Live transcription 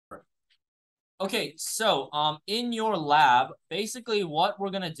Okay, so in your lab, basically what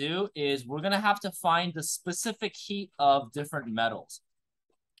we're gonna do is we're gonna have to find the specific heat of different metals.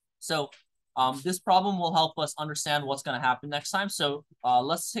 So this problem will help us understand what's gonna happen next time. So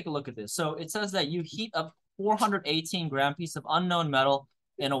let's take a look at this. So it says that you heat a 418-gram piece of unknown metal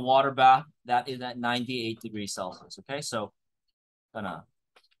in a water bath that is at 98 degrees Celsius. Okay, so I'm gonna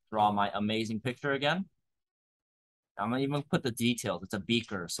draw my amazing picture again. I'm gonna even put the details. It's a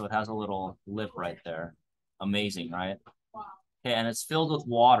beaker, so it has a little lip right there. Amazing, right? Wow. Okay, and it's filled with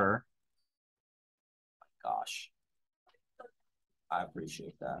water. Gosh, I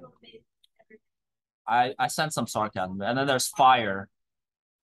appreciate that. I sense some sarcasm. And then there's fire.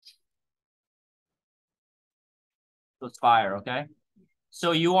 So it's fire, okay?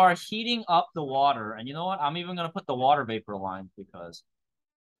 So you are heating up the water, and you know what? I'm even gonna put the water vapor line because.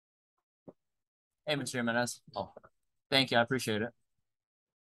 Hey, Mr. Jimenez. Oh, thank you. I appreciate it.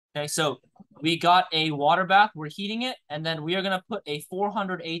 Okay, so we got a water bath. We're heating it, and then we are gonna put a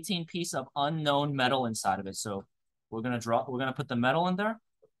 418 piece of unknown metal inside of it. So we're gonna put the metal in there.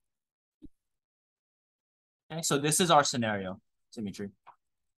 Okay, so this is our scenario, Dimitri.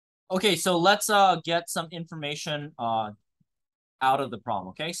 Okay, so let's get some information out of the problem.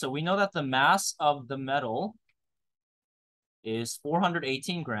 Okay, so we know that the mass of the metal is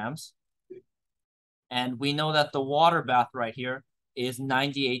 418 grams, and we know that the water bath right here is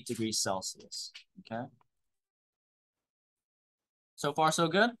 98 degrees Celsius. Okay. So far, so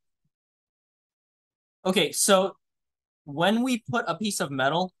good? Okay, so when we put a piece of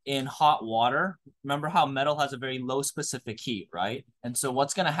metal in hot water, remember how metal has a very low specific heat, right? And so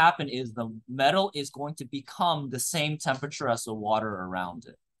what's going to happen is the metal is going to become the same temperature as the water around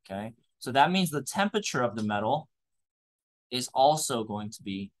it, okay? So that means the temperature of the metal is also going to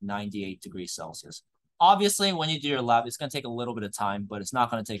be 98 degrees Celsius. Obviously, when you do your lab, it's going to take a little bit of time, but it's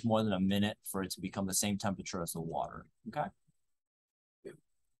not going to take more than a minute for it to become the same temperature as the water, okay?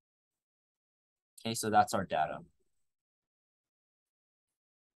 Okay, so that's our data.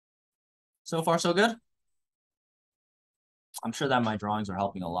 So far, so good? I'm sure that my drawings are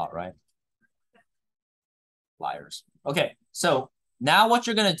helping a lot, right? Liars. Okay, so now what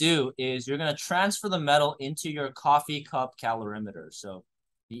you're going to do is you're going to transfer the metal into your coffee cup calorimeter. So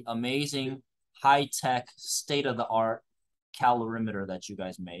the amazing high-tech, state-of-the-art calorimeter that you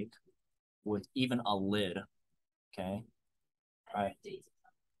guys make with even a lid, okay? All right.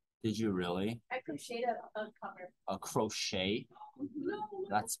 Did you really? I crocheted a cover. A crochet?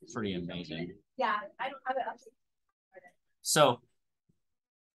 That's pretty amazing. Yeah, I don't have it up. So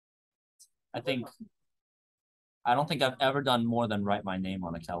I don't think I've ever done more than write my name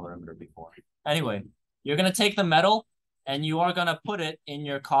on a calorimeter before. Anyway, you're going to take the metal and you are going to put it in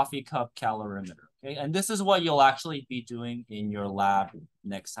your coffee cup calorimeter. Okay. And this is what you'll actually be doing in your lab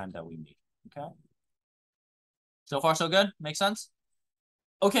next time that we meet. Okay. So far, so good? Makes sense?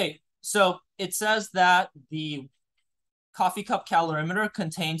 Okay. So it says that the coffee cup calorimeter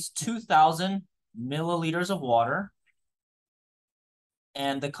contains 2,000 milliliters of water.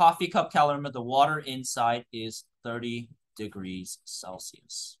 And the coffee cup calorimeter, the water inside is 30 degrees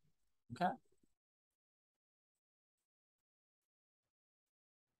Celsius. Okay.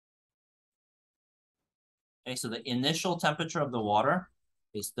 Okay, so the initial temperature of the water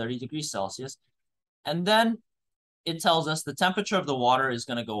is 30 degrees Celsius. And then it tells us the temperature of the water is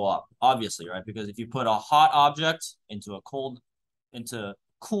going to go up, obviously, right? Because if you put a hot object into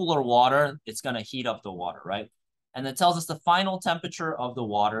cooler water, it's going to heat up the water, right? And it tells us the final temperature of the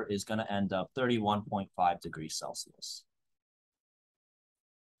water is going to end up 31.5 degrees Celsius.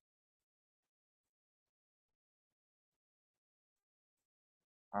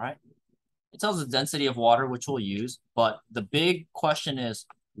 All right. It tells us the density of water, which we'll use. But the big question is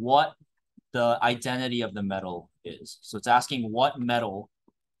what the identity of the metal is. So it's asking what metal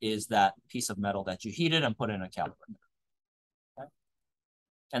is that piece of metal that you heated and put in a calorimeter. Okay?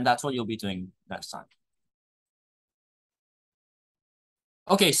 And that's what you'll be doing next time.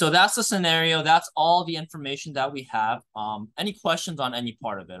 Okay, so that's the scenario. That's all the information that we have. Any questions on any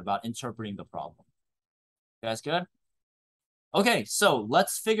part of it about interpreting the problem? You guys good? Okay, so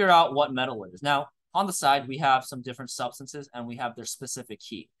let's figure out what metal it is. Now, on the side, we have some different substances and we have their specific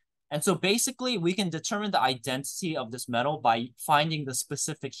heat. And so basically, we can determine the identity of this metal by finding the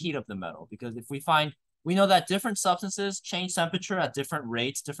specific heat of the metal. Because if we know that different substances change temperature at different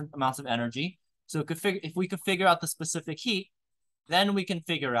rates, different amounts of energy. So if we could figure out the specific heat, then we can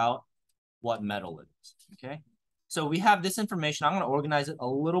figure out what metal it is, okay? So we have this information. I'm going to organize it a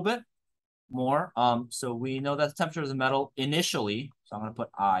little bit more. So we know that the temperature of the metal initially, so I'm going to put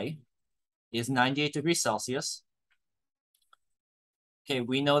I, is 98 degrees Celsius. Okay,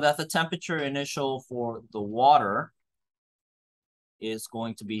 we know that the temperature initial for the water is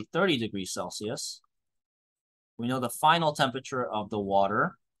going to be 30 degrees Celsius. We know the final temperature of the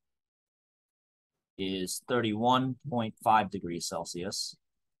water is 31.5 degrees Celsius.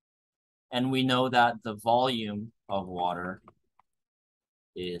 And we know that the volume of water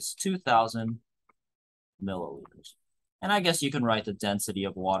is 2,000 milliliters. And I guess you can write the density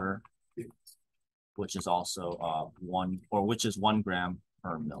of water, which is also 1 gram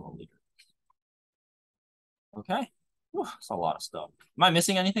per milliliter. Okay, whew, that's a lot of stuff. Am I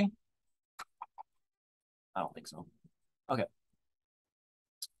missing anything? I don't think so. Okay.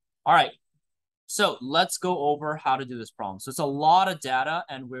 All right. So let's go over how to do this problem. So it's a lot of data,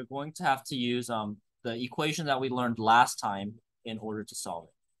 and we're going to have to use the equation that we learned last time in order to solve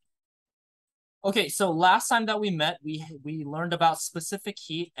it. Okay, so last time that we met, we learned about specific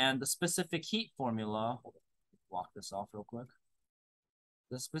heat, and the specific heat formula. Hold on, block this off real quick.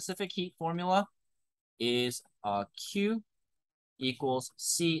 The specific heat formula is Q equals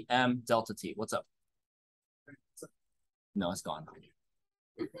Cm delta T. What's up? No, it's gone.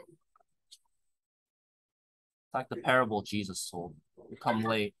 It's like the parable Jesus told. You come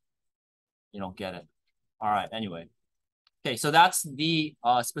late, you don't get it. All right, anyway. Okay, so that's the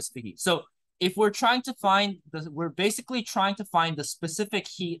specific heat. So if we're trying to find we're basically trying to find the specific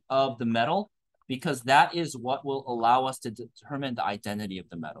heat of the metal, because that is what will allow us to determine the identity of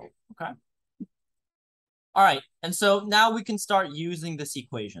the metal, okay? All right, and so now we can start using this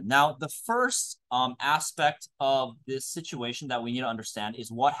equation. Now, the first aspect of this situation that we need to understand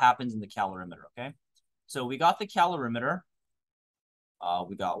is what happens in the calorimeter, okay? So we got the calorimeter,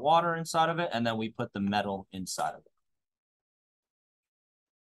 we got water inside of it, and then we put the metal inside of it.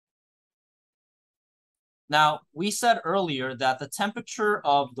 Now, we said earlier that the temperature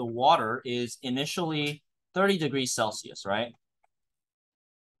of the water is initially 30 degrees Celsius, right?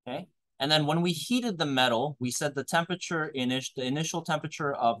 Okay. And then when we heated the metal, we said the initial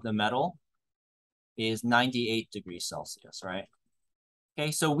temperature of the metal is 98 degrees Celsius, right?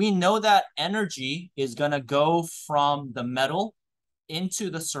 Okay, so we know that energy is going to go from the metal into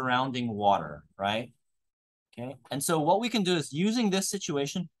the surrounding water, right? Okay, and so what we can do is, using this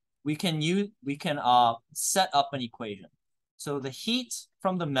situation, we can set up an equation. So the heat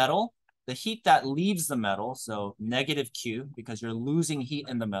from the metal, the heat that leaves the metal, so negative Q, because you're losing heat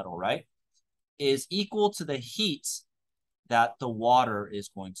in the metal, right, is equal to the heat that the water is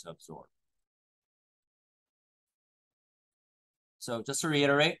going to absorb. So just to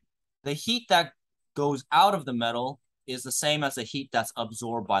reiterate, the heat that goes out of the metal is the same as the heat that's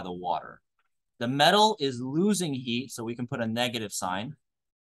absorbed by the water. The metal is losing heat, so we can put a negative sign.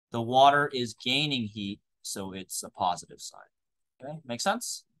 The water is gaining heat, so it's a positive sign. Okay, make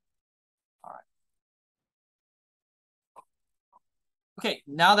sense? All right. Okay,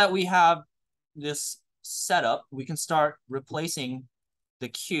 now that we have this setup, we can start replacing the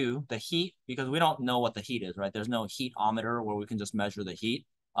Q, the heat, because we don't know what the heat is, right? There's no heatometer where we can just measure the heat.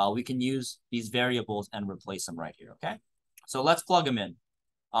 We can use these variables and replace them right here, okay? So let's plug them in.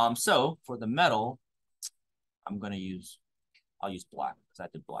 So for the metal, I'll use black because I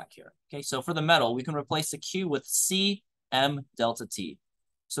did black here. Okay, so for the metal, we can replace the Q with Cm delta T.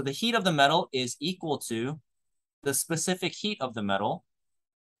 So the heat of the metal is equal to the specific heat of the metal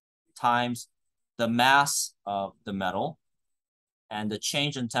times the mass of the metal and the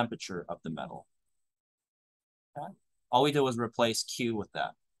change in temperature of the metal. Okay? All we did was replace Q with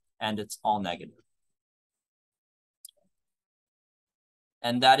that, and it's all negative.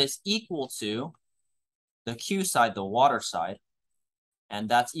 And that is equal to the Q side, the water side, and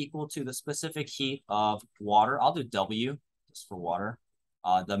that's equal to the specific heat of water. I'll do W just for water,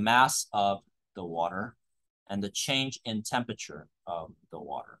 the mass of the water, and the change in temperature of the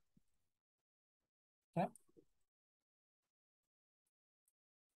water. Okay.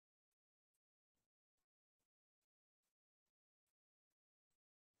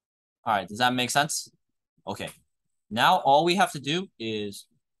 All right, does that make sense? Okay. Now all we have to do is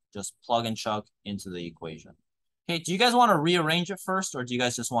just plug and chug into the equation. Okay, do you guys want to rearrange it first, or do you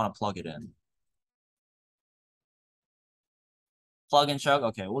guys just want to plug it in? Plug and chug?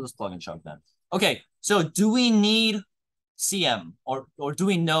 Okay, we'll just plug and chug then. Okay, so do we need Cm, or do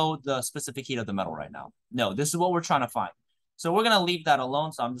we know the specific heat of the metal right now? No, this is what we're trying to find. So we're going to leave that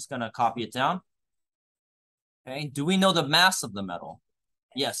alone, so I'm just going to copy it down. Okay, do we know the mass of the metal?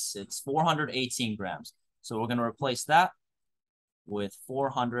 Yes, it's 418 grams. So we're going to replace that with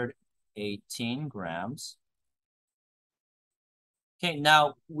 418 grams. Okay,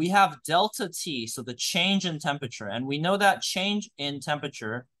 now we have delta T, so the change in temperature, and we know that change in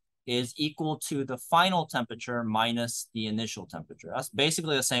temperature is equal to the final temperature minus the initial temperature. That's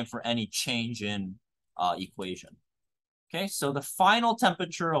basically the same for any change in equation. Okay, so the final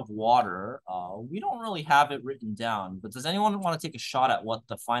temperature of water, we don't really have it written down, but does anyone want to take a shot at what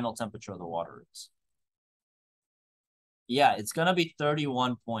the final temperature of the water is? Yeah, it's going to be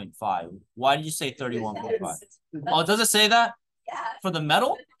 31.5. Why did you say 31.5? Oh, does it say that? Yeah. For the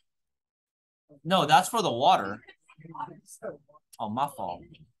metal? No, that's for the water. Oh, my fault.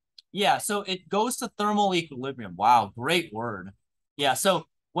 Yeah, so it goes to thermal equilibrium. Wow, great word. Yeah, so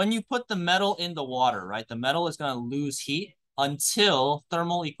when you put the metal in the water, right, the metal is going to lose heat until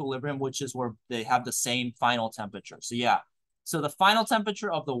thermal equilibrium, which is where they have the same final temperature. So yeah, so the final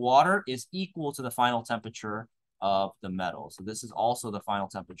temperature of the water is equal to the final temperature of the metal. So this is also the final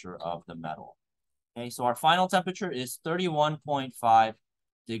temperature of the metal. Okay, so our final temperature is 31.5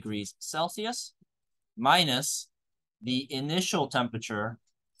 degrees Celsius minus the initial temperature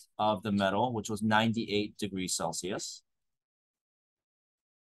of the metal, which was 98 degrees Celsius.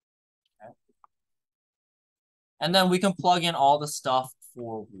 Okay. And then we can plug in all the stuff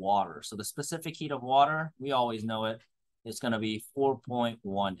for water. So the specific heat of water, we always know it. It's going to be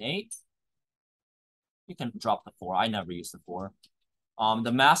 4.18. You can drop the 4. I never use the 4.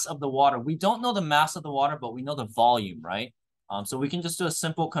 The mass of the water, we don't know the mass of the water, but we know the volume, right? So we can just do a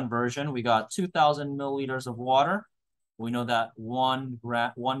simple conversion. We got 2,000 milliliters of water. We know that 1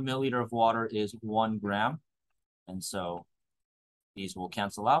 milliliter of water is 1 gram. And so these will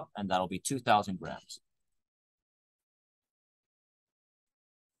cancel out, and that'll be 2,000 grams.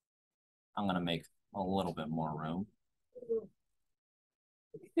 I'm going to make a little bit more room.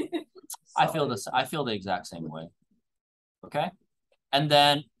 I feel the exact same way. Okay. And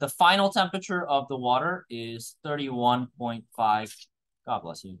then the final temperature of the water is 31.5, God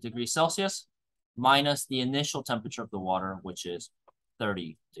bless you, degrees Celsius, minus the initial temperature of the water, which is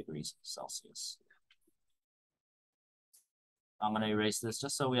 30 degrees Celsius. I'm going to erase this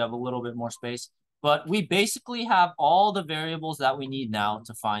just so we have a little bit more space. But we basically have all the variables that we need now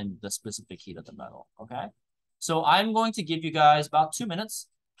to find the specific heat of the metal, okay? So I'm going to give you guys about 2 minutes.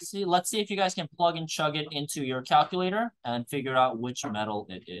 Let's see if you guys can plug and chug it into your calculator and figure out which metal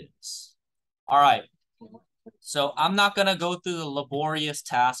it is. All right. So I'm not going to go through the laborious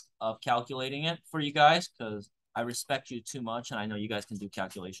task of calculating it for you guys because I respect you too much and I know you guys can do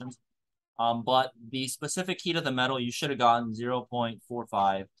calculations. But the specific heat of the metal, you should have gotten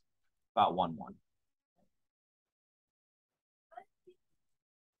 0.45, about 1.1.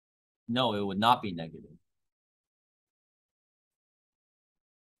 No, it would not be negative.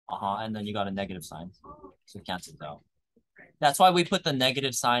 And then you got a negative sign, so it cancels out. That's why we put the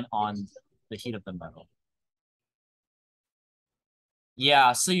negative sign on the heat of the metal.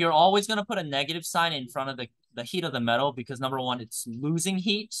 Yeah, so you're always going to put a negative sign in front of the heat of the metal because number one, it's losing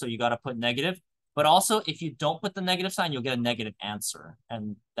heat, so you got to put negative. But also, if you don't put the negative sign, you'll get a negative answer,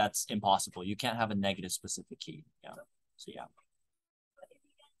 and that's impossible. You can't have a negative specific heat. Yeah, so yeah.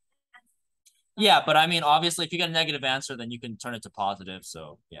 Yeah, but I mean, obviously, if you get a negative answer, then you can turn it to positive.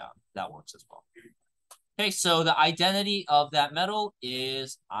 So yeah, that works as well. Okay, so the identity of that metal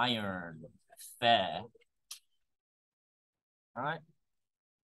is iron. Fe. All right.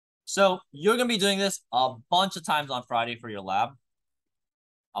 So you're going to be doing this a bunch of times on Friday for your lab.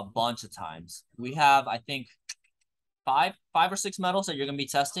 A bunch of times. We have, I think, five or six metals that you're going to be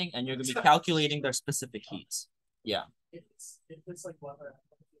testing, and you're going to be calculating their specific heats. Yeah. It's like whether.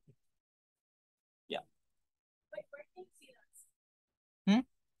 Yeah. Wait, where can you see this? Hmm?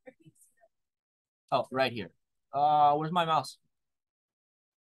 Where can you see that? Oh, right here. Where's my mouse?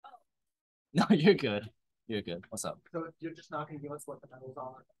 Oh. No, you're good. You're good. What's up? So you're just not going to give us what the metals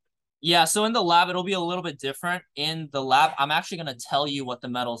are. Yeah, so in the lab, it'll be a little bit different. In the lab, I'm actually going to tell you what the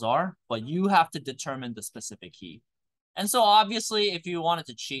metals are, but you have to determine the specific heat. And so obviously, if you wanted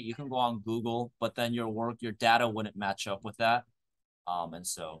to cheat, you can go on Google, but then your data wouldn't match up with that. And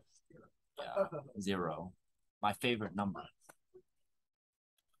so, yeah, 0. My favorite number.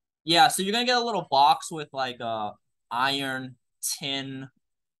 Yeah, so you're going to get a little box with like iron, tin,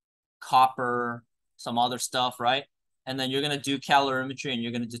 copper, some other stuff, right? And then you're going to do calorimetry and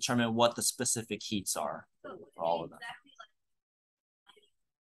you're going to determine what the specific heats are for all of them.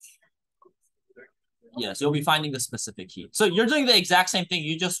 Yes, you'll be finding the specific heat. So you're doing the exact same thing.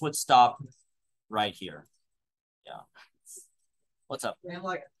 You just would stop right here. Yeah. What's up? And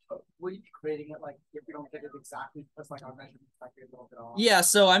like, will you be creating it like if we don't get it exactly? That's like our measurement like a little bit off. Yeah,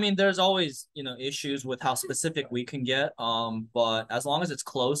 so I mean, there's always issues with how specific we can get. But as long as it's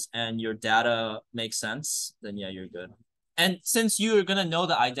close and your data makes sense, then yeah, you're good. And since you're going to know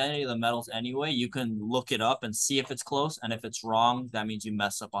the identity of the metals anyway, you can look it up and see if it's close. And if it's wrong, that means you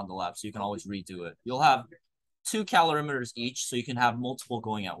mess up on the lab. So you can always redo it. You'll have 2 calorimeters each, so you can have multiple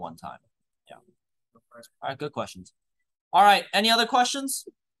going at one time. Yeah. All right, good questions. All right, any other questions?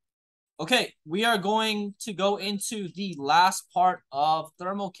 Okay, we are going to go into the last part of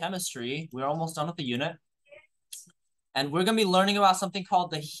thermochemistry. We're almost done with the unit. And we're going to be learning about something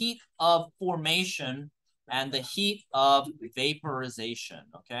called the heat of formation and the heat of vaporization,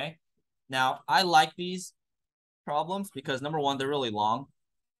 okay? Now, I like these problems because, number one, they're really long.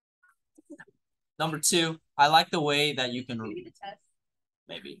 Number two, I like the way that you can...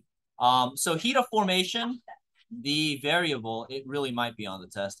 Maybe. So heat of formation, the variable, it really might be on the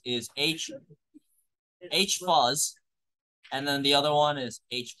test, is H fuzz, and then the other one is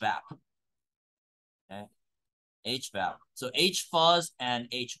H vap. Okay, H vap. So H fuzz and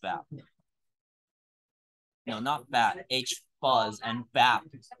H vap. No, not bat. H fuzz and vap.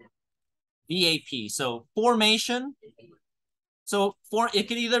 VAP. So formation. So it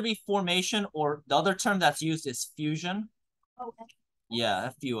could either be formation or the other term that's used is fusion. Yeah,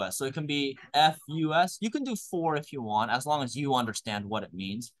 FUS. So it can be FUS. You can do 4 if you want, as long as you understand what it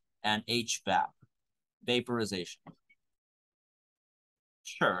means. And HVAP, vaporization.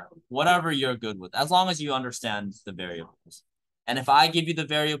 Sure, whatever you're good with, as long as you understand the variables. And if I give you the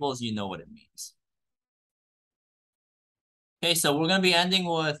variables, you know what it means. Okay, so we're going to be ending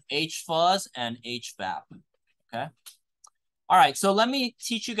with HFuzz and HVAP. Okay. All right, so let me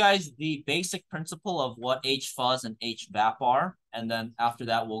teach you guys the basic principle of what HFuzz and HVAP are, and then after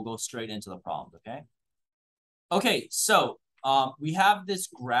that, we'll go straight into the problem, okay? Okay, so we have this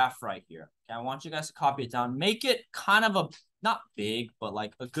graph right here. Okay, I want you guys to copy it down. Make it kind of a, not big, but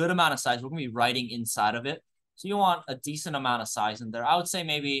like a good amount of size. We're going to be writing inside of it. So you want a decent amount of size in there. I would say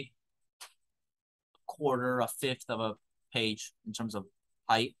maybe a quarter, a fifth of a page in terms of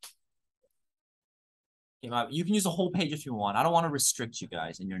height. You can use a whole page if you want. I don't want to restrict you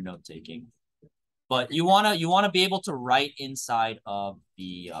guys in your note taking, but you want to be able to write inside of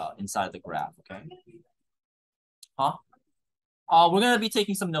the graph. Okay. Huh? We're gonna be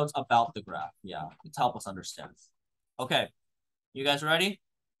taking some notes about the graph. Yeah, to help us understand. Okay, you guys ready?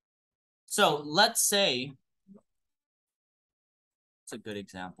 So let's say it's a good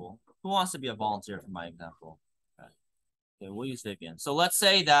example. Who wants to be a volunteer for my example? Okay, we'll use Vivian. So let's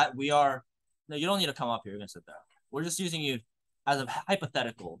say that we are. No, you don't need to come up here. You're gonna sit there. We're just using you as a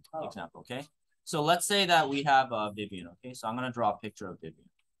hypothetical example, okay? So let's say that we have Vivian, okay? So I'm gonna draw a picture of Vivian.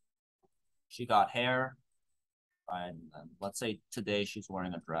 She got hair, and let's say today she's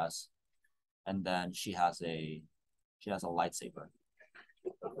wearing a dress, and then she has a lightsaber.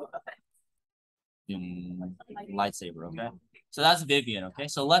 Lightsaber, okay? So that's Vivian, okay?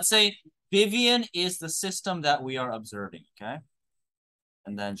 So let's say Vivian is the system that we are observing, okay?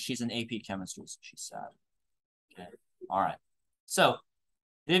 And then she's in AP chemistry, so she's sad. Okay. All right. So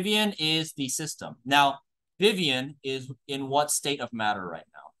Vivian is the system. Now, Vivian is in what state of matter right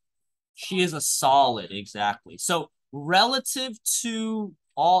now? She is a solid, exactly. So relative to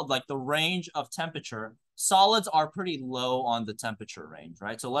all, like the range of temperature, solids are pretty low on the temperature range,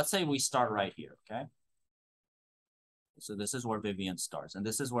 right? So let's say we start right here, okay? So this is where Vivian starts, and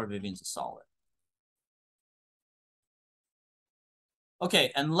this is where Vivian's a solid.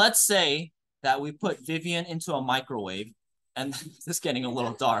 Okay, and let's say that we put Vivian into a microwave, and this is getting a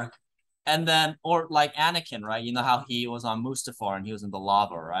little dark. And then, or like Anakin, right? You know how he was on Mustafar and he was in the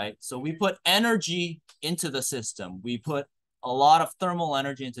lava, right? So we put energy into the system. We put a lot of thermal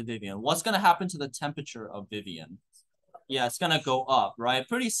energy into Vivian. What's going to happen to the temperature of Vivian? Yeah, it's going to go up, right?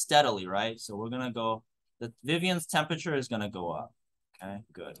 Pretty steadily, right? So we're going to go, the Vivian's temperature is going to go up. Okay,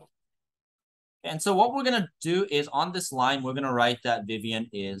 good. And so what we're going to do is on this line, we're going to write that Vivian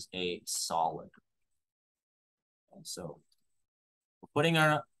is a solid. And so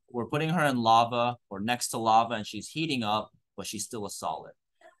we're putting her in lava or next to lava, and she's heating up, but she's still a solid.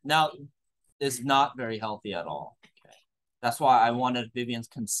 Now, it's not very healthy at all. Okay. That's why I wanted Vivian's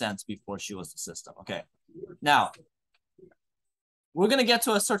consent before she was the system. Okay. Now, we're going to get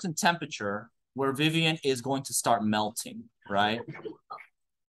to a certain temperature where Vivian is going to start melting, right?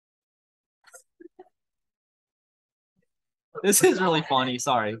 This is really funny.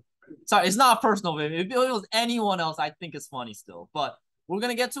 Sorry, it's not personal, Vivian. If it was anyone else, I think it's funny still. But we're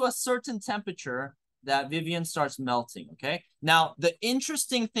going to get to a certain temperature that Vivian starts melting, okay? Now, the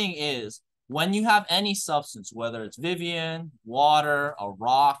interesting thing is when you have any substance, whether it's Vivian, water, a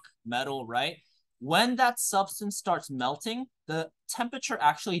rock, metal, right? When that substance starts melting, the temperature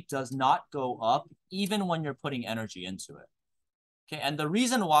actually does not go up even when you're putting energy into it. Okay, and the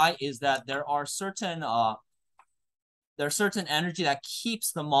reason why is that there are certain there's certain energy that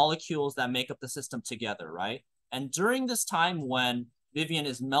keeps the molecules that make up the system together, right? And during this time when Vivian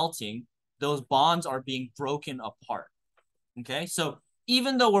is melting, those bonds are being broken apart. Okay, so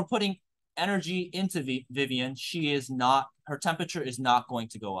even though we're putting energy into Vivian, her temperature is not going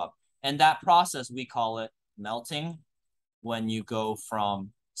to go up. And that process, we call it melting when you go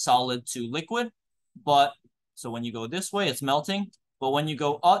from solid to liquid. So when you go this way, it's melting. But when you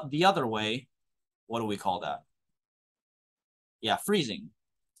go the other way, what do we call that? Yeah, freezing.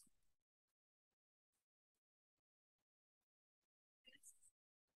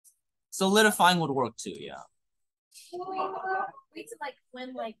 Solidifying would work too, yeah. Wait, so like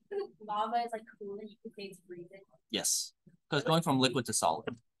when like lava is like cooling, you could say it's freezing. Yes, because going from liquid to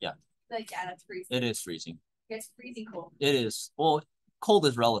solid, yeah. Like yeah, that's freezing. It is freezing. It's freezing cold. It is. Well, cold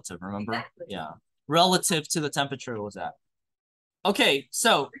is relative, remember? Exactly. Yeah, relative to the temperature it was at. Okay,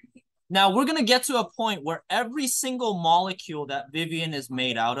 so now we're gonna get to a point where every single molecule that Vivian is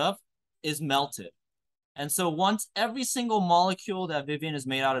made out of is melted. And so once every single molecule that Vivian is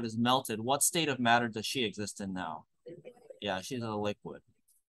made out of is melted, what state of matter does she exist in now? Yeah, she's a liquid.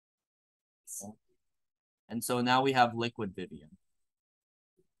 And so now we have liquid Vivian.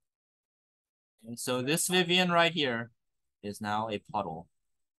 And so this Vivian right here is now a puddle.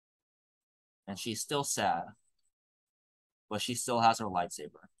 And she's still sad, but she still has her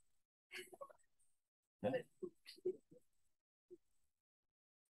lightsaber. Okay.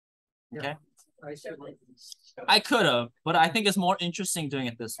 Okay. I could have, but I think it's more interesting doing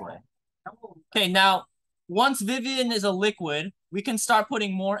it this way. Okay, now, once Vivian is a liquid, we can start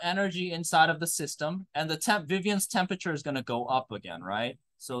putting more energy inside of the system, and the Vivian's temperature is going to go up again, right?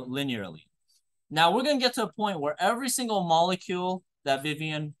 So linearly. Now, we're going to get to a point where every single molecule that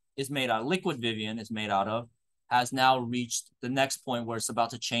Vivian is made out of, liquid Vivian is made out of, has now reached the next point where it's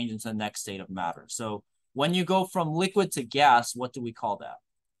about to change into the next state of matter. So when you go from liquid to gas, what do we call that?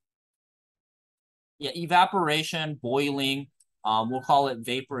 Yeah, evaporation, boiling. We'll call it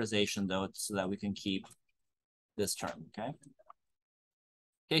vaporization though, so that we can keep this term, okay?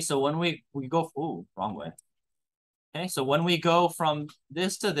 Okay, so when we go, ooh, wrong way. Okay, so when we go from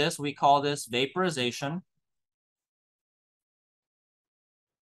this to this, we call this vaporization.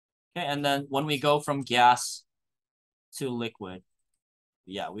 Okay, and then when we go from gas to liquid,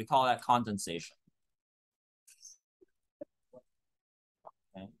 yeah, we call that condensation.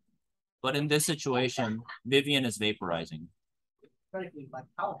 Okay. But in this situation, Vivian is vaporizing. Like,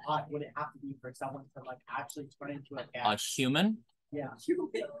 how hot would it have to be for someone to like actually turn into a gas? A human? Yeah.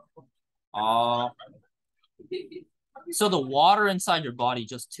 So the water inside your body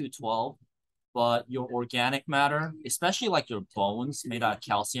just 212, but your organic matter, especially like your bones made out of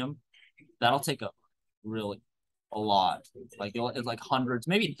calcium, that'll take a lot. Like it's like hundreds,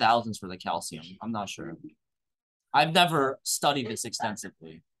 maybe thousands for the calcium. I'm not sure. I've never studied this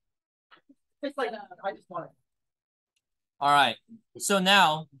extensively. It's like I just want to. All right. So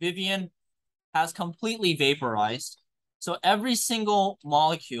now Vivian has completely vaporized. So every single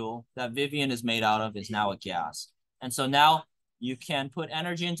molecule that Vivian is made out of is now a gas. And so now you can put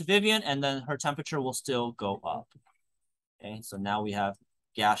energy into Vivian and then her temperature will still go up. Okay, so now we have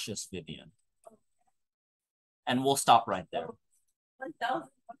gaseous Vivian. And we'll stop right there.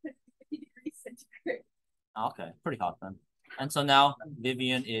 1,150 degrees centigrade. Okay, pretty hot then. And so now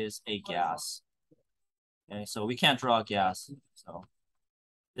Vivian is a gas. Okay, so we can't draw a gas. So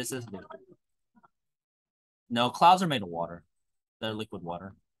this is Vivian. No, clouds are made of water. They're liquid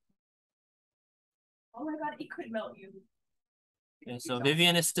water. Oh my god, it could melt you. Okay, so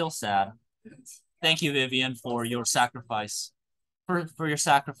Vivian is still sad. Thank you, Vivian, for your sacrifice. For your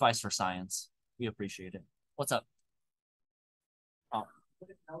sacrifice for science. We appreciate it. What's up? Oh.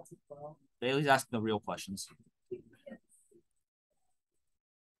 Bailey's asking the real questions.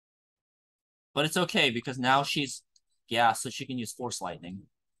 But it's okay because now she's gas, so she can use force lightning.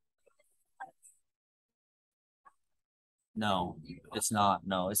 No, it's not.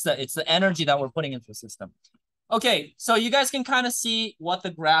 No, it's the energy that we're putting into the system. Okay, so you guys can kind of see what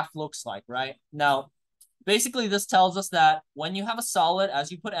the graph looks like, right? Now, basically this tells us that when you have a solid, as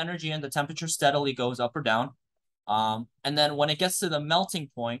you put energy in, the temperature steadily goes up or down. And then when it gets to the melting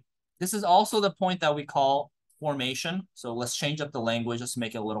point, this is also the point that we call formation. So let's change up the language just to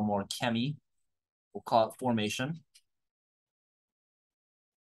make it a little more chemy. We'll call it formation.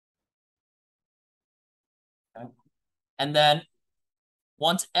 Okay. And then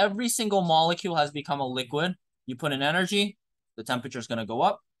once every single molecule has become a liquid, you put in energy, the temperature is going to go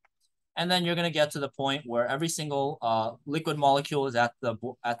up. And then you're going to get to the point where every single liquid molecule is at the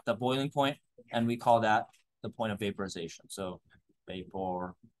boiling point, and we call that the point of vaporization. So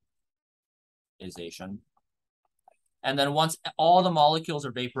vaporization. And then once all the molecules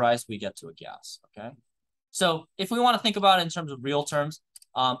are vaporized, we get to a gas, okay? So if we want to think about it in terms of real terms,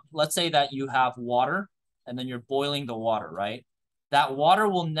 let's say that you have water and then you're boiling the water, right? That water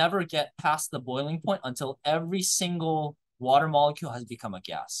will never get past the boiling point until every single water molecule has become a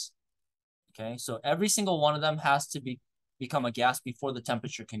gas, okay? So every single one of them has to become a gas before the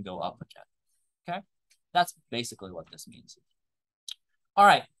temperature can go up again, okay? That's basically what this means. All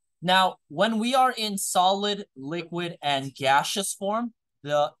right. Now, when we are in solid, liquid, and gaseous form,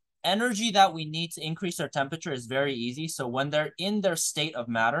 the energy that we need to increase our temperature is very easy. So when they're in their state of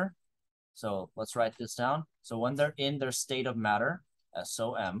matter, so let's write this down. So when they're in their state of matter,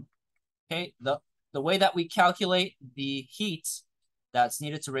 SOM, okay, the way that we calculate the heat that's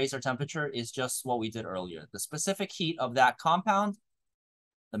needed to raise our temperature is just what we did earlier. The specific heat of that compound,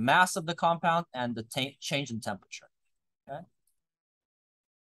 the mass of the compound, and the change in temperature, okay?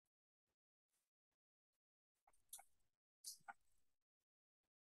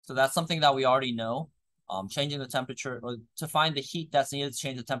 So that's something that we already know. Changing the temperature, or to find the heat that's needed to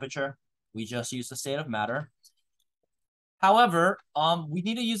change the temperature, we just use the state of matter. However, we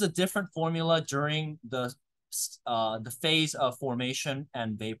need to use a different formula during the phase of formation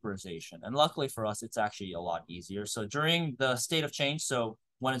and vaporization. And luckily for us, it's actually a lot easier. So during the state of change, so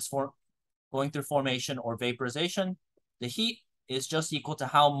when it's going through formation or vaporization, the heat is just equal to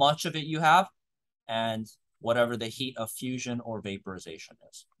how much of it you have and whatever the heat of fusion or vaporization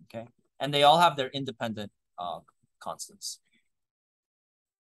is, okay? And they all have their independent constants.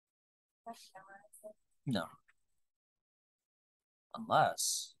 No.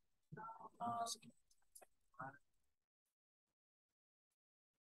 Unless.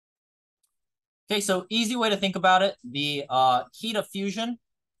 Okay, so easy way to think about it. The heat of fusion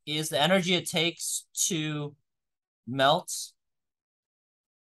is the energy it takes to melt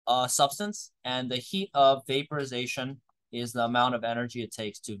a substance, and the heat of vaporization is the amount of energy it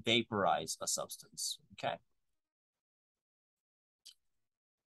takes to vaporize a substance, okay?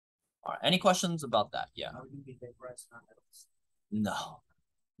 All right, any questions about that? Yeah. No,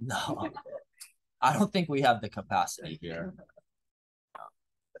 no. I don't think we have the capacity here.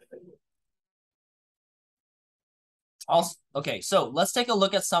 Also, okay, so let's take a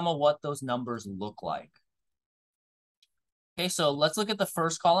look at some of what those numbers look like. Okay, so let's look at the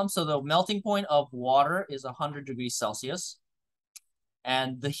first column. So the melting point of water is 100 degrees Celsius.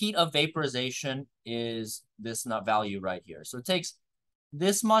 And the heat of vaporization is this value right here. So it takes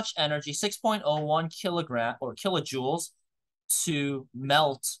this much energy, 6.01 kilogram or kilojoules, to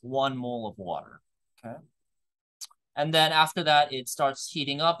melt 1 mole of water, okay? And then after that, it starts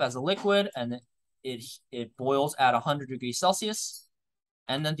heating up as a liquid, and it boils at 100 degrees Celsius.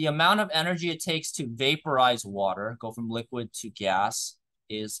 And then the amount of energy it takes to vaporize water, go from liquid to gas,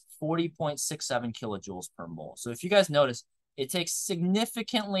 is 40.67 kilojoules per mole. So if you guys notice, it takes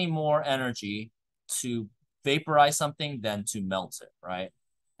significantly more energy to vaporize something than to melt it, right?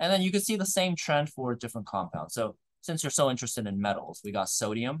 And then you can see the same trend for different compounds. So since you're so interested in metals, we got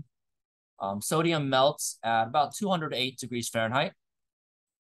sodium. Sodium melts at about 208 degrees Fahrenheit.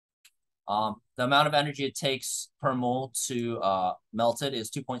 The amount of energy it takes per mole to melt it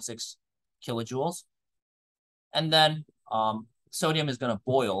is 2.6 kilojoules. And then sodium is going to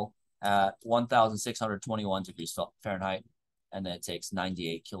boil at 1,621 degrees Fahrenheit, and then it takes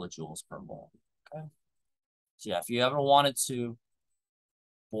 98 kilojoules per mole. Okay. So yeah, if you ever wanted to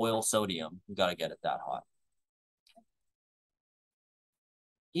boil sodium, you got to get it that hot.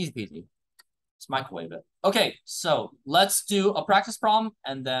 Easy peasy. Let's microwave it. Okay, so let's do a practice problem,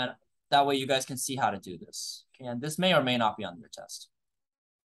 and then that way you guys can see how to do this. Okay, and this may or may not be on your test.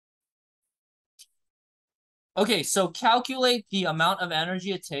 Okay, so calculate the amount of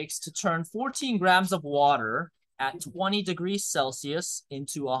energy it takes to turn 14 grams of water at 20 degrees Celsius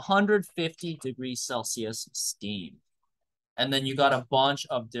into 150 degrees Celsius steam. And then you got a bunch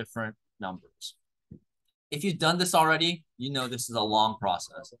of different numbers. If you've done this already, you know this is a long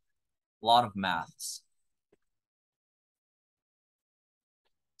process. A lot of maths.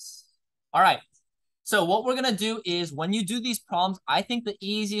 All right. So what we're going to do is when you do these problems, I think the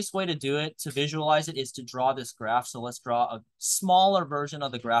easiest way to do it, to visualize it, is to draw this graph. So let's draw a smaller version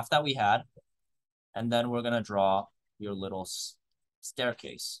of the graph that we had. And then we're going to draw your little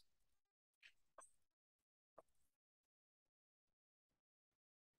staircase.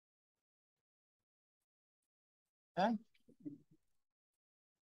 Okay.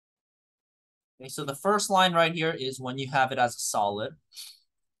 Okay, so the first line right here is when you have it as a solid.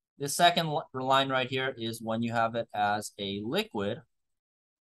 The second line right here is when you have it as a liquid.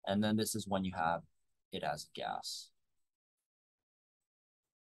 And then this is when you have it as a gas.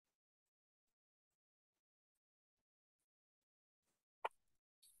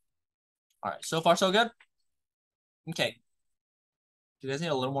 All right, so far so good? Okay. Do you guys need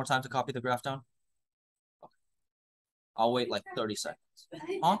a little more time to copy the graph down? Okay. I'll wait like 30 seconds.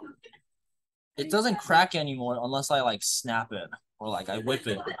 Huh? It doesn't crack anymore unless I like snap it or like I whip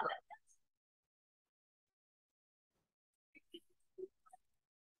it.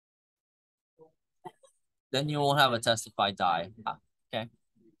 Then you won't have a test if I die. Okay.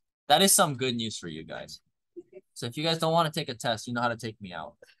 That is some good news for you guys. So if you guys don't want to take a test, you know how to take me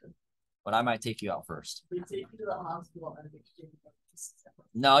out. But I might take you out first. We take you to the hospital and exchange.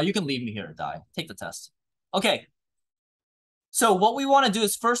 No, you can leave me here to die. Take the test. Okay. So what we want to do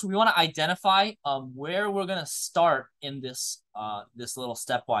is first we want to identify where we're gonna start in this this little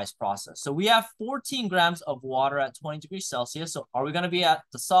stepwise process. So we have 14 grams of water at 20 degrees Celsius. So are we gonna be at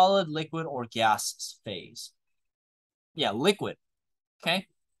the solid, liquid, or gas phase? Yeah, liquid. Okay.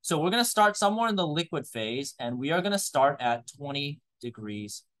 So we're gonna start somewhere in the liquid phase, and we are gonna start at 20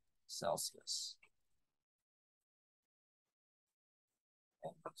 degrees Celsius.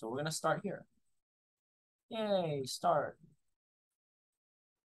 Okay. So we're gonna start here. Yay, start.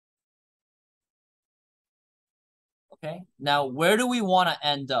 Okay, now where do we want to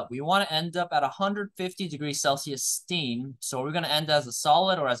end up? We want to end up at 150 degrees Celsius steam. So we're going to end as a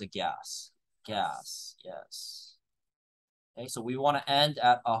solid or as a gas? Gas, yes. Okay, so we want to end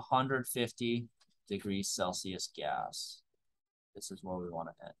at 150 degrees Celsius gas. This is where we want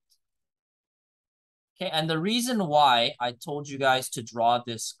to end. Okay, and the reason why I told you guys to draw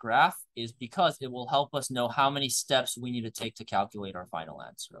this graph is because it will help us know how many steps we need to take to calculate our final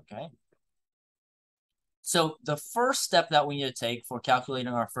answer, okay? So the first step that we need to take for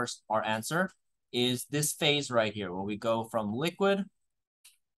calculating our answer is this phase right here, where we go from liquid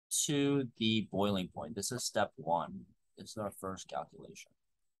to the boiling point. This is step one. This is our first calculation.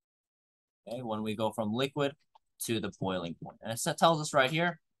 Okay, when we go from liquid to the boiling point. And it tells us right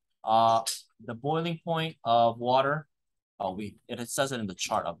here, the boiling point of water, it says it in the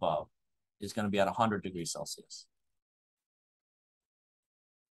chart above, is going to be at 100 degrees Celsius.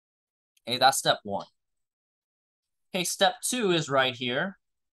 Okay, that's step one. Okay, step two is right here,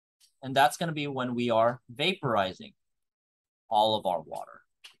 and that's going to be when we are vaporizing all of our water.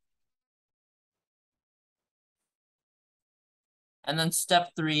 And then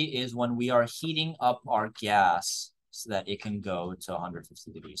step three is when we are heating up our gas so that it can go to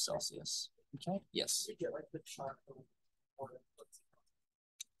 150 degrees Celsius. Okay, yes. You get like the chart.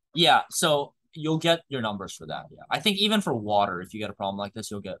 Yeah, so you'll get your numbers for that. Yeah, I think even for water, if you get a problem like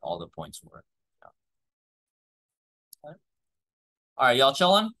this, you'll get all the points for it. Yeah. All right, y'all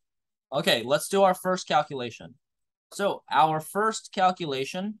chilling? Okay, let's do our first calculation. So our first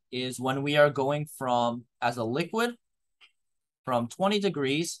calculation is when we are going from, as a liquid, from 20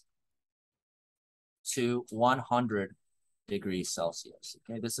 degrees to 100 degrees Celsius.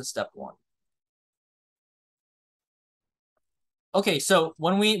 Okay, this is step one. Okay, so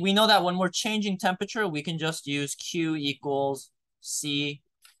when we know that when we're changing temperature, we can just use Q equals C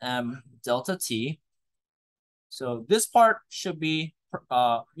M delta T. So this part should be,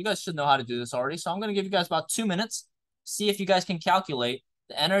 you guys should know how to do this already. So I'm going to give you guys about 2 minutes. See if you guys can calculate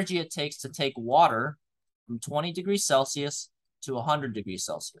the energy it takes to take water from 20 degrees Celsius to 100 degrees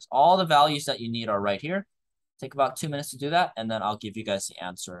Celsius. All the values that you need are right here. Take about 2 minutes to do that, and then I'll give you guys the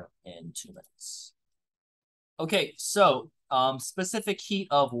answer in 2 minutes. Okay, so specific heat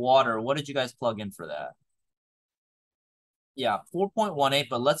of water, what did you guys plug in for that? Yeah, 4.18,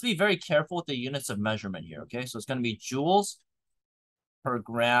 but let's be very careful with the units of measurement here, okay? So it's going to be joules per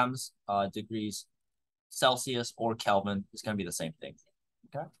grams, degrees Celsius or Kelvin. It's going to be the same thing,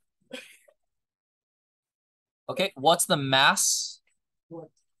 okay? Okay, what's the mass?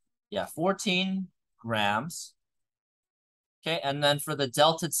 Yeah, 14 grams. Okay, and then for the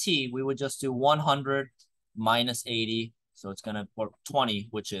delta T, we would just do 100 minus 80. So it's going to, or 20,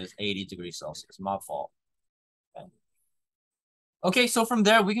 which is 80 degrees Celsius. My fault. Okay. Okay, so from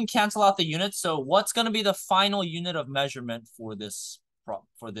there, we can cancel out the units. So what's going to be the final unit of measurement for this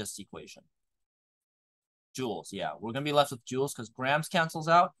equation? Joules, yeah. We're going to be left with joules because grams cancels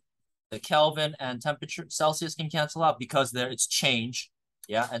out. The Kelvin and temperature, Celsius can cancel out because it's change.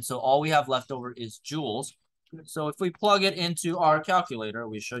 Yeah, and so all we have left over is joules. So if we plug it into our calculator,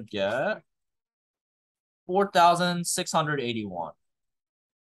 we should get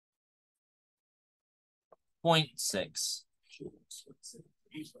 4,681.6 joules.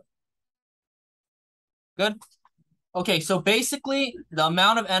 Good. Okay, so basically the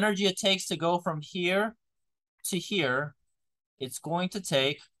amount of energy it takes to go from here to here, it's going to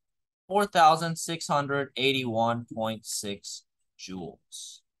take 4,681.6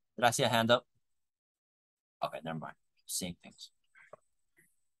 joules. Did I see a hand up? Okay, never mind. Seeing things.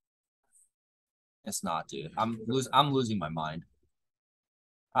 It's not, dude. I'm losing my mind.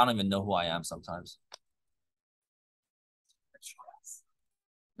 I don't even know who I am sometimes.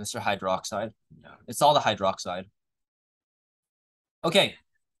 Mr. Hydroxide. Yeah. It's all the hydroxide. Okay.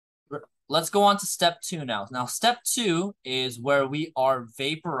 Let's go on to step 2 now. Now, step 2 is where we are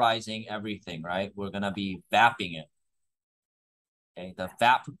vaporizing everything, right? We're going to be vapping it. Okay, the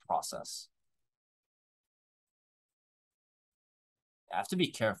vap process. I have to be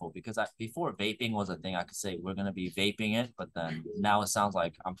careful because before vaping was a thing, I could say we're going to be vaping it, but then now it sounds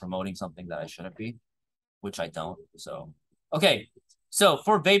like I'm promoting something that I shouldn't be, which I don't. So, okay. So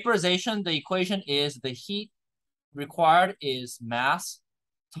for vaporization, the equation is the heat required is mass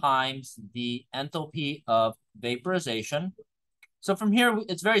times the enthalpy of vaporization. So from here,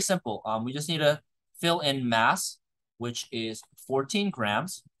 it's very simple. We just need to fill in mass, which is 14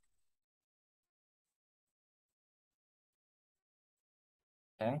 grams.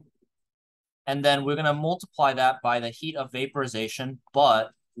 Okay. And then we're going to multiply that by the heat of vaporization,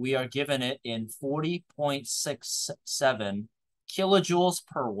 but we are given it in 40.67 kilojoules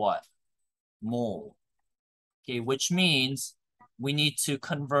per what? Mole. Okay, which means we need to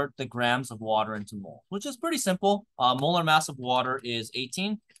convert the grams of water into mole, which is pretty simple. Molar mass of water is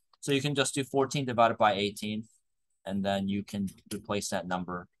 18. So you can just do 14 divided by 18, and then you can replace that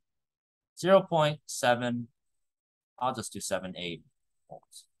number. 0.7, I'll just do 78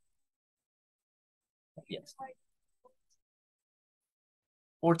 moles. Yes.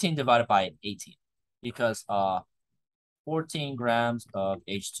 14 divided by 18, because 14 grams of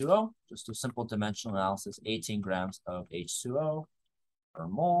H2O, just a simple dimensional analysis, 18 grams of H2O per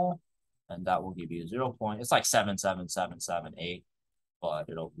mole, and that will give you 0. It's like 77778, but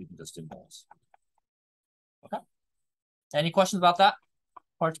we can just do moles. Okay. Any questions about that?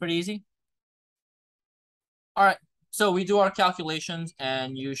 Part's pretty easy. All right. So we do our calculations,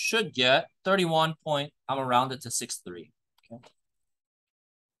 and you should get 31 point. I'm gonna round it to 6.3. Okay.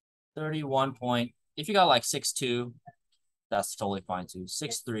 31 point. If you got like 6.2, that's totally fine too.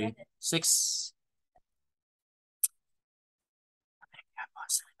 6.3, 6. I'm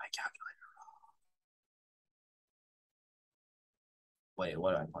setting my calculator wrong. Wait,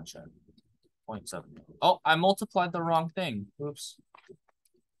 what did I punch in? 0.7. Oh, I multiplied the wrong thing. Oops.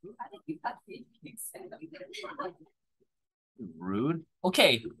 Rude.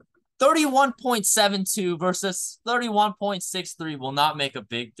 Okay. 31.72 versus 31.63 will not make a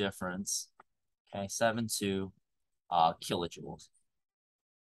big difference. Okay, 72 kilojoules.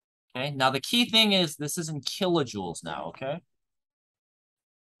 Okay, now the key thing is this is in kilojoules now, okay?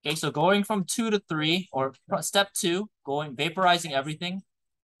 Okay, so going from 2 to 3, or step 2, vaporizing everything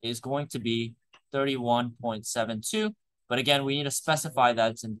is going to be 31.72. But again, we need to specify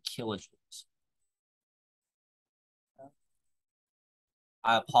that it's in kilojoules.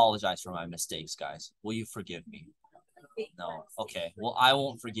 I apologize for my mistakes, guys. Will you forgive me? No. Okay. Well, I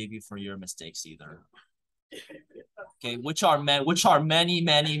won't forgive you for your mistakes either. Okay, which are many,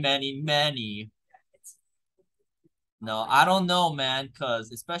 many, many, many. No, I don't know, man,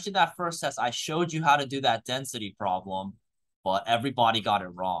 because especially that first test, I showed you how to do that density problem, but everybody got it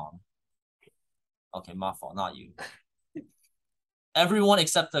wrong. Okay, my fault, not you. Everyone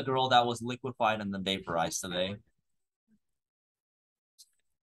except the girl that was liquefied and then vaporized today.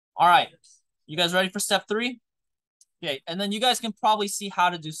 All right, you guys ready for step 3? Okay, and then you guys can probably see how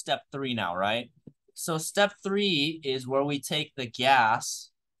to do step 3 now, right? So step 3 is where we take the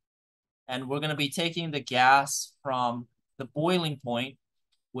gas, and we're going to be taking the gas from the boiling point,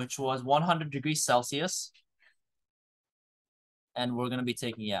 which was 100 degrees Celsius, and we're going to be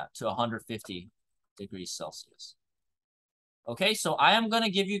taking it to 150 degrees Celsius. Okay, so I am going to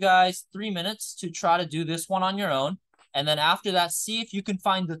give you guys 3 minutes to try to do this one on your own. And then after that, see if you can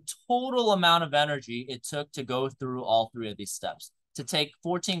find the total amount of energy it took to go through all 3 of these steps, to take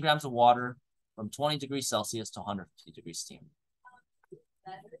 14 grams of water from 20 degrees Celsius to 150 degrees steam.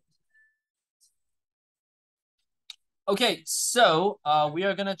 Okay, so we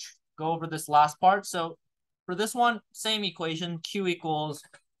are going to go over this last part. So for this one, same equation, Q equals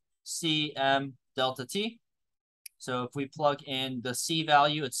Cm delta T. So if we plug in the C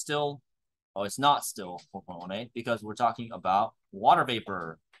value, it's still, oh, it's not still 4.18 because we're talking about water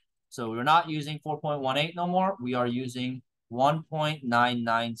vapor. So we're not using 4.18 no more. We are using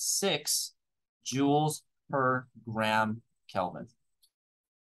 1.996 joules per gram Kelvin.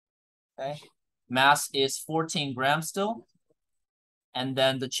 Okay. Mass is 14 grams still. And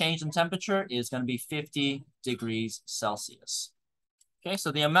then the change in temperature is going to be 50 degrees Celsius. Okay,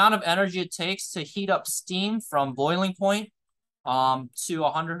 so the amount of energy it takes to heat up steam from boiling point to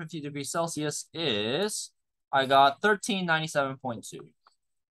 150 degrees Celsius is, I got 1397.2.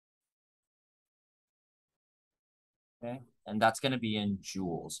 Okay, and that's going to be in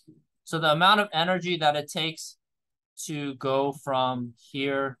joules. So the amount of energy that it takes to go from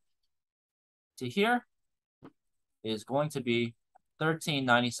here to here is going to be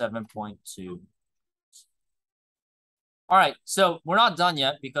 1397.2. All right, so we're not done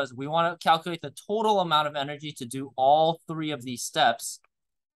yet because we want to calculate the total amount of energy to do all three of these steps.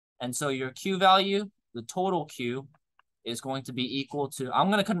 And so your Q value, the total Q, is going to be equal to, I'm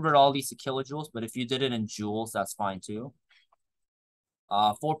going to convert all these to kilojoules, but if you did it in joules, that's fine too.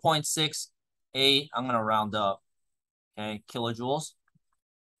 4.68, I'm going to round up, okay, kilojoules,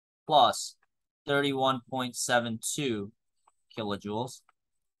 plus 31.72 kilojoules,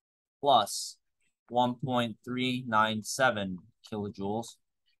 plus 1.397 kilojoules.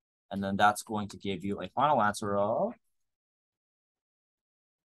 And then that's going to give you a final answer of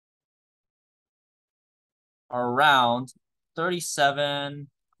around 37.8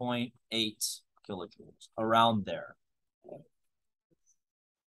 kilojoules, around there.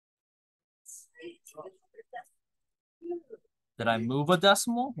 Did I move a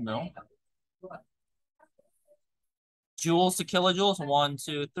decimal? No. Joules to kilojoules, 1,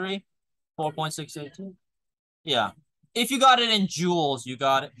 2, 3, 4.682. Yeah. If you got it in joules, you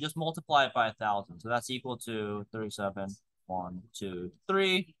got it. Just multiply it by 1,000. So that's equal to 37, 1, 2,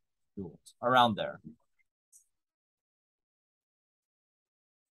 3 joules, around there.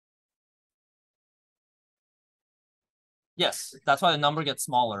 Yes, that's why the number gets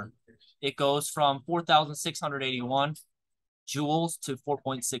smaller. It goes from 4,681 joules to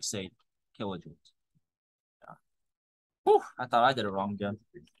 4.68 kilojoules. Yeah. Whew, I thought I did it wrong again.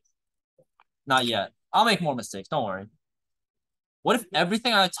 Not yet. I'll make more mistakes. Don't worry. What if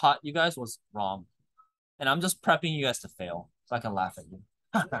everything I taught you guys was wrong? And I'm just prepping you guys to fail so I can laugh at you.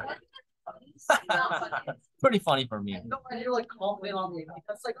 Pretty funny for me. No, you're like confident on me.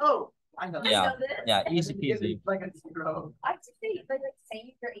 That's like, oh, I know. Yeah, yeah, easy peasy. Like a 0. I just say, like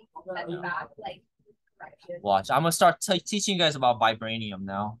saying you're 8% back, like, correction. Watch, I'm gonna start teaching you guys about vibranium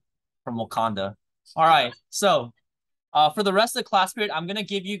now from Wakanda. All right, so for the rest of the class period, I'm gonna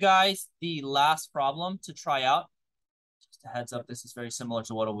give you guys the last problem to try out. Just a heads up, this is very similar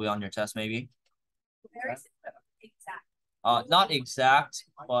to what will be on your test, maybe. Very similar. Exact. Not exact,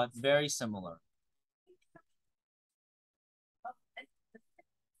 but very similar.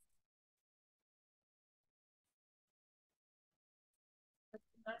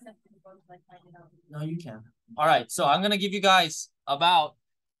 No, you can. All right, so I'm gonna give you guys about,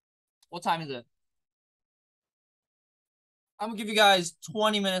 what time is it? I'm gonna give you guys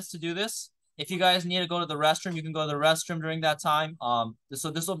 20 minutes to do this. If you guys need to go to the restroom, you can go to the restroom during that time.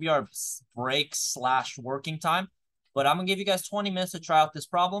 So this will be our break / working time. But I'm gonna give you guys 20 minutes to try out this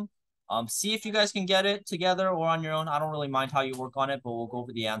problem. See if you guys can get it together or on your own. I don't really mind how you work on it, but we'll go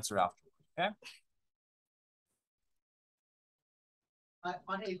over the answer afterwards. Okay.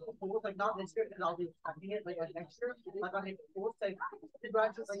 On April 4th, like not this year, and I'll be expecting it like next year. Like on April 4th, like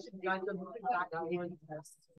congratulations, you guys are moving back to